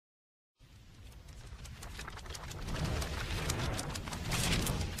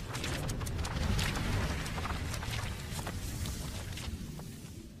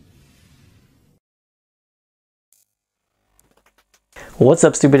What's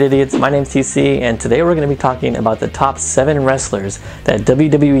up, stupid idiots? My name's TC, and today we're going to be talking about the top 7 wrestlers that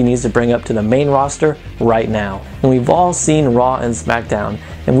WWE needs to bring up to the main roster right now. And we've all seen Raw and SmackDown,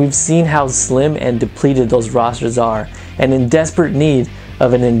 and we've seen how slim and depleted those rosters are, and in desperate need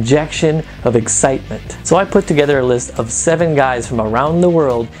of an injection of excitement. So I put together a list of 7 guys from around the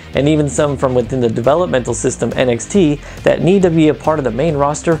world, and even some from within the developmental system NXT, that need to be a part of the main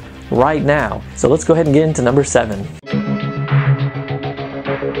roster right now. So let's go ahead and get into number 7.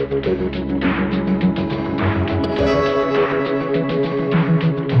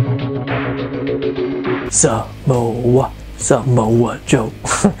 Samoa Joe.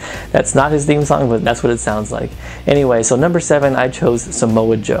 That's not his theme song, but that's what it sounds like. Anyway, so number 7, I chose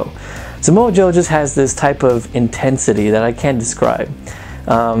Samoa Joe. Samoa Joe just has this type of intensity that I can't describe.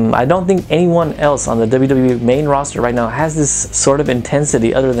 I don't think anyone else on the WWE main roster right now has this sort of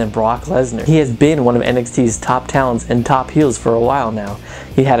intensity other than Brock Lesnar. He has been one of NXT's top talents and top heels for a while now.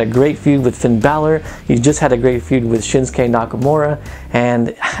 He had a great feud with Finn Balor. He just had a great feud with Shinsuke Nakamura.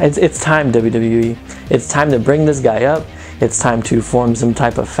 And it's time, WWE. It's time to bring this guy up. It's time to form some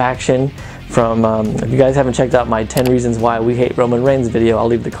type of faction. If you guys haven't checked out my 10 reasons why we hate Roman Reigns video, I'll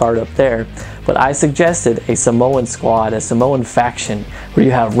leave the card up there. But I suggested a Samoan squad, a Samoan faction, where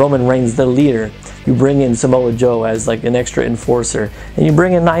you have Roman Reigns the leader, you bring in Samoa Joe as like an extra enforcer, and you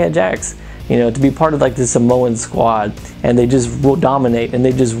bring in Nia Jax, you know, to be part of like the Samoan squad, and they just dominate and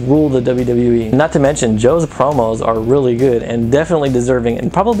they just rule the WWE. Not to mention, Joe's promos are really good and definitely deserving,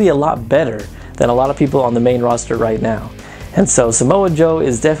 and probably a lot better than a lot of people on the main roster right now. And so Samoa Joe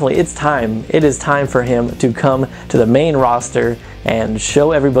is definitely, it is time for him to come to the main roster and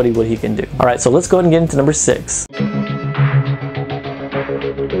show everybody what he can do. Alright, so let's go ahead and get into number 6.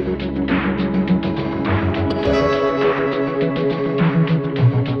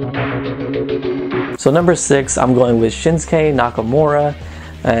 So number 6, I'm going with Shinsuke Nakamura.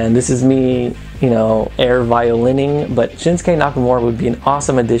 And this is me, you know, air violining, but Shinsuke Nakamura would be an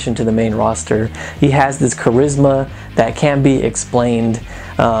awesome addition to the main roster. He has this charisma that can't be explained.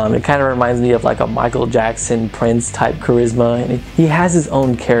 It kind of reminds me of like a Michael Jackson, Prince type charisma. And he has his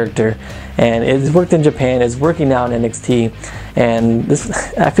own character, and it's worked in Japan, it's working now in NXT, and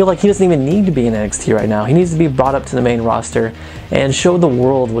I feel like he doesn't even need to be in NXT right now. He needs to be brought up to the main roster and show the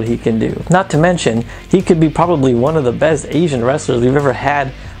world what he can do. Not to mention, he could be probably one of the best Asian wrestlers we've ever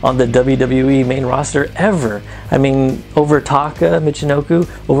had on the WWE main roster ever. I mean, over Taka Michinoku,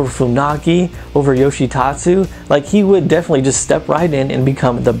 over Funaki, over Yoshitatsu, like he would definitely just step right in and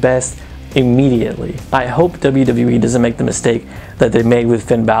become the best immediately. I hope WWE doesn't make the mistake that they made with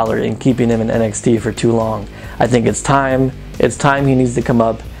Finn Balor in keeping him in NXT for too long. I think it's time he needs to come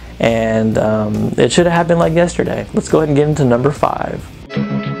up, and it should have happened like yesterday. Let's go ahead and get into number 5.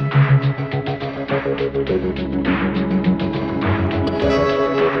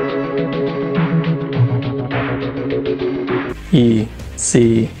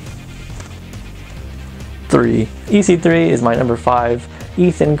 EC3. EC3 is my number 5.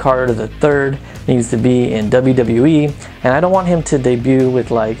 Ethan Carter III needs to be in WWE, and I don't want him to debut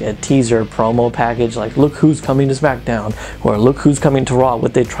with like a teaser promo package like look who's coming to SmackDown or look who's coming to Raw,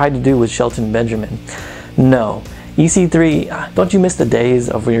 what they tried to do with Shelton Benjamin. No. EC3, don't you miss the days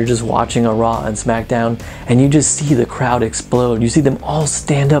of when you're just watching a Raw and SmackDown and you just see the crowd explode? You see them all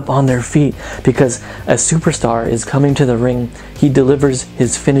stand up on their feet because a superstar is coming to the ring, he delivers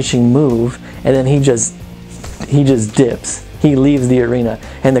his finishing move, and then he just dips. He leaves the arena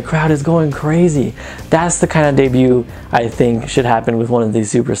and the crowd is going crazy. That's the kind of debut I think should happen with one of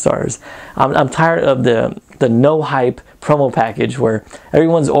these superstars. I'm tired of the no hype promo package where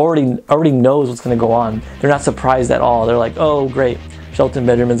everyone's already knows what's going to go on. They're not surprised at all. They're like, oh great, Shelton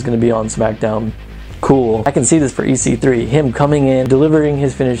Benjamin's going to be on SmackDown. Cool. I can see this for EC3. Him coming in, delivering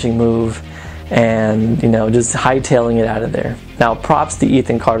his finishing move, and, you know, just hightailing it out of there. Now, props to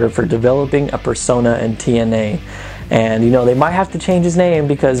Ethan Carter for developing a persona in TNA. And, you know, they might have to change his name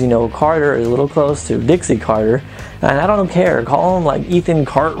because, you know, Carter is a little close to Dixie Carter. And I don't care. Call him like Ethan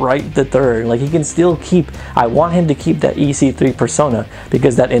Cartwright III. Like, he can still keep, I want him to keep that EC3 persona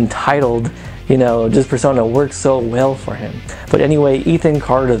because that entitled, you know, just persona works so well for him. But anyway, Ethan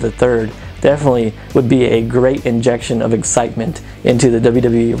Carter III definitely would be a great injection of excitement into the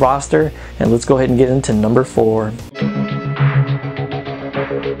WWE roster. And let's go ahead and get into number 4.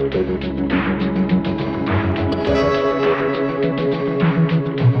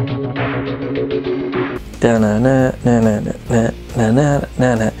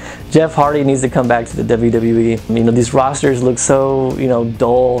 Jeff Hardy needs to come back to the WWE. You know, these rosters look so, you know,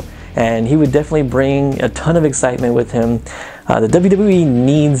 dull, and he would definitely bring a ton of excitement with him. The WWE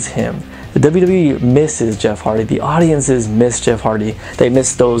needs him. The WWE misses Jeff Hardy. The audiences miss Jeff Hardy. They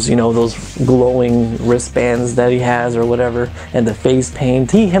miss those, you know, those glowing wristbands that he has or whatever, and the face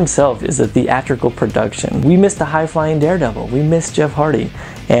paint. He himself is a theatrical production. We miss the high-flying Daredevil. We miss Jeff Hardy.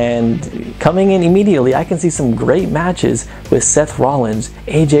 And coming in immediately, I can see some great matches with Seth Rollins,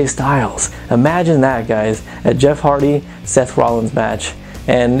 AJ Styles. Imagine that, guys. A Jeff Hardy, Seth Rollins match.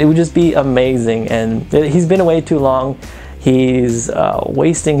 And it would just be amazing. And he's been away too long. He's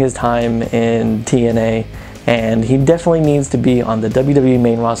wasting his time in TNA, and he definitely needs to be on the WWE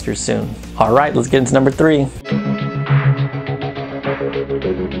main roster soon. All right, let's get into number 3.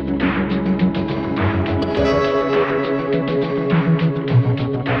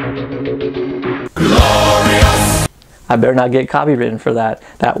 Glorious! I better not get copywritten for that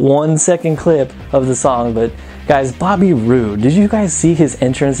 1 second clip of the song, but guys, Bobby Roode, did you guys see his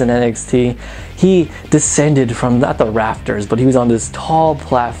entrance in NXT? He descended from, not the rafters, but he was on this tall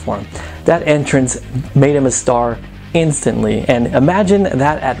platform. That entrance made him a star instantly, and imagine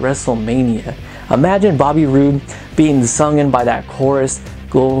that at WrestleMania. Imagine Bobby Roode being sung in by that chorus,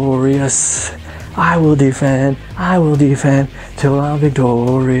 glorious, I will defend till I'm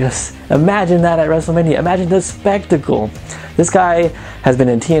victorious. Imagine that at WrestleMania. Imagine the spectacle. This guy has been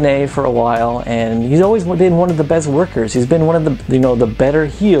in TNA for a while, and he's always been one of the best workers. He's been one of the, you know, the better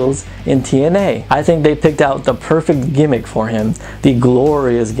heels in TNA. I think they picked out the perfect gimmick for him, the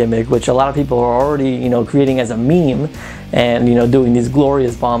glorious gimmick, which a lot of people are already, you know, creating as a meme, and, you know, doing these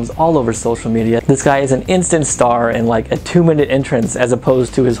glorious bombs all over social media. This guy is an instant star in like a 2-minute entrance as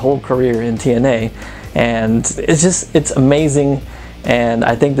opposed to his whole career in TNA, and it's amazing. And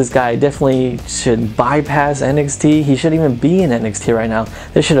I think this guy definitely should bypass NXT. He shouldn't even be in NXT right now.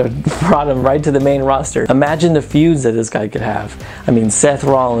 They should have brought him right to the main roster. Imagine the feuds that this guy could have. I mean, Seth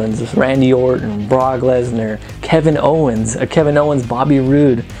Rollins, Randy Orton, Brock Lesnar, Kevin Owens, a Kevin Owens Bobby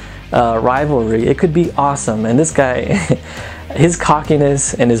Roode rivalry. It could be awesome. And this guy, his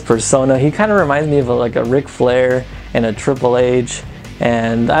cockiness and his persona, he kind of reminds me of like a Ric Flair and a Triple H.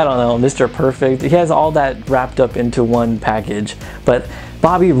 And I don't know, Mr. Perfect. He has all that wrapped up into one package. But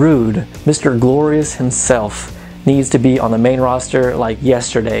Bobby Roode, Mr. Glorious himself, needs to be on the main roster like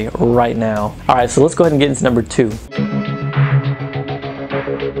yesterday, right now. All right, so let's go ahead and get into number 2.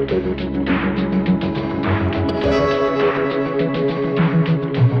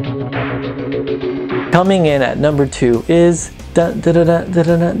 Coming in at number 2 is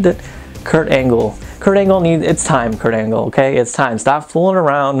Kurt Angle. Kurt Angle it's time, Kurt Angle, okay? It's time. Stop fooling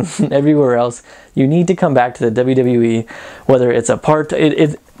around everywhere else. You need to come back to the WWE, whether it's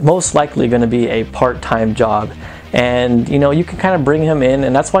it's most likely going to be a part-time job. And, you know, you can kind of bring him in,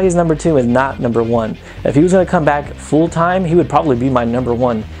 and that's why he's number 2 and not number 1. If he was going to come back full-time, he would probably be my number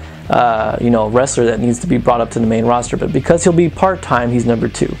 1, you know, wrestler that needs to be brought up to the main roster. But because he'll be part-time, he's number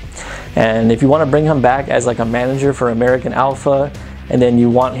 2. And if you want to bring him back as like a manager for American Alpha, and then you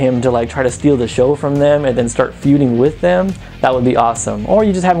want him to like try to steal the show from them and then start feuding with them, that would be awesome. Or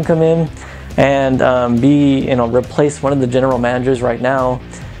you just have him come in and replace one of the general managers right now.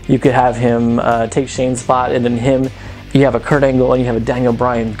 You could have him take Shane's spot, and then you have a Kurt Angle and you have a Daniel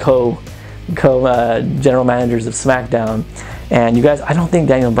Bryan general managers of SmackDown. And you guys, I don't think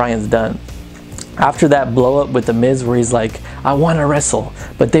Daniel Bryan's done. After that blow up with The Miz where he's like, I want to wrestle,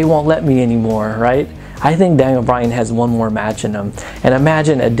 but they won't let me anymore, right? I think Daniel Bryan has one more match in him. And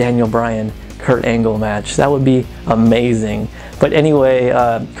imagine a Daniel Bryan Kurt Angle match. That would be amazing. But anyway,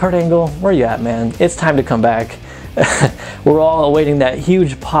 Kurt Angle, where you at, man? It's time to come back. We're all awaiting that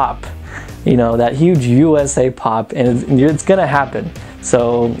huge pop, you know, that huge USA pop, and it's gonna happen.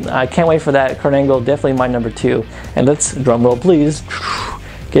 So I can't wait for that. Kurt Angle, definitely my number 2. And let's, drum roll please,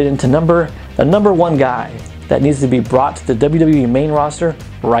 get into the number 1 guy that needs to be brought to the WWE main roster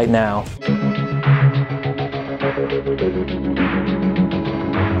right now.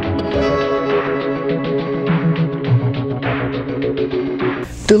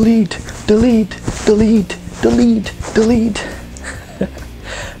 Delete, delete, delete, delete, delete.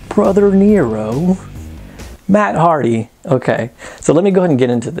 Brother Nero. Matt Hardy. Okay, so let me go ahead and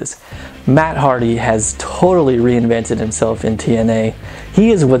get into this. Matt Hardy has totally reinvented himself in TNA. He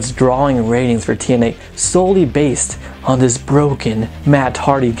is what's drawing ratings for TNA solely based on this broken Matt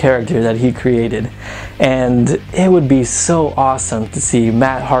Hardy character that he created. And it would be so awesome to see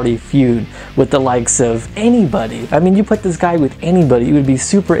Matt Hardy feud with the likes of anybody. I mean, you put this guy with anybody, it would be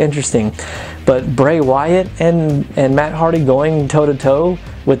super interesting. But Bray Wyatt and Matt Hardy going toe-to-toe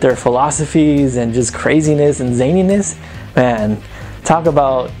with their philosophies and just craziness and zaniness, man, talk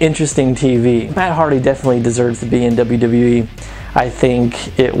about interesting TV. Matt Hardy definitely deserves to be in WWE. I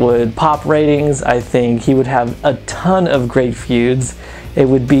think it would pop ratings. I think he would have a ton of great feuds. It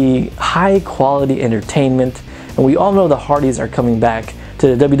would be high quality entertainment. And we all know the Hardys are coming back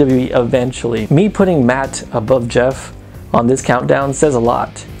to the WWE eventually. Me putting Matt above Jeff on this countdown says a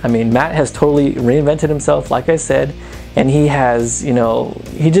lot. I mean, Matt has totally reinvented himself, like I said, and he has, you know,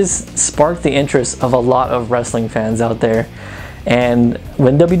 he just sparked the interest of a lot of wrestling fans out there. And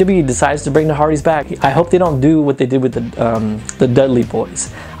when WWE decides to bring the Hardys back, I hope they don't do what they did with the Dudley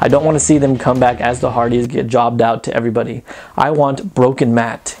Boys. I don't want to see them come back as the Hardys, get jobbed out to everybody. I want Broken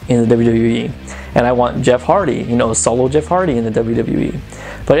Matt in the WWE. And I want Jeff Hardy, you know, solo Jeff Hardy in the WWE.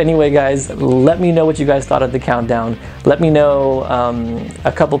 But anyway, guys, let me know what you guys thought of the countdown. Let me know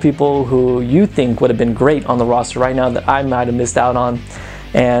a couple people who you think would have been great on the roster right now that I might have missed out on.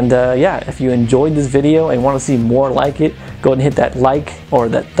 And yeah, if you enjoyed this video and want to see more like it, go ahead and hit that like or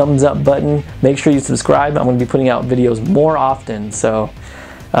that thumbs up button. Make sure you subscribe. I'm going to be putting out videos more often. So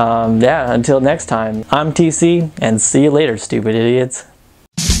yeah, until next time, I'm TC, and see you later, stupid idiots.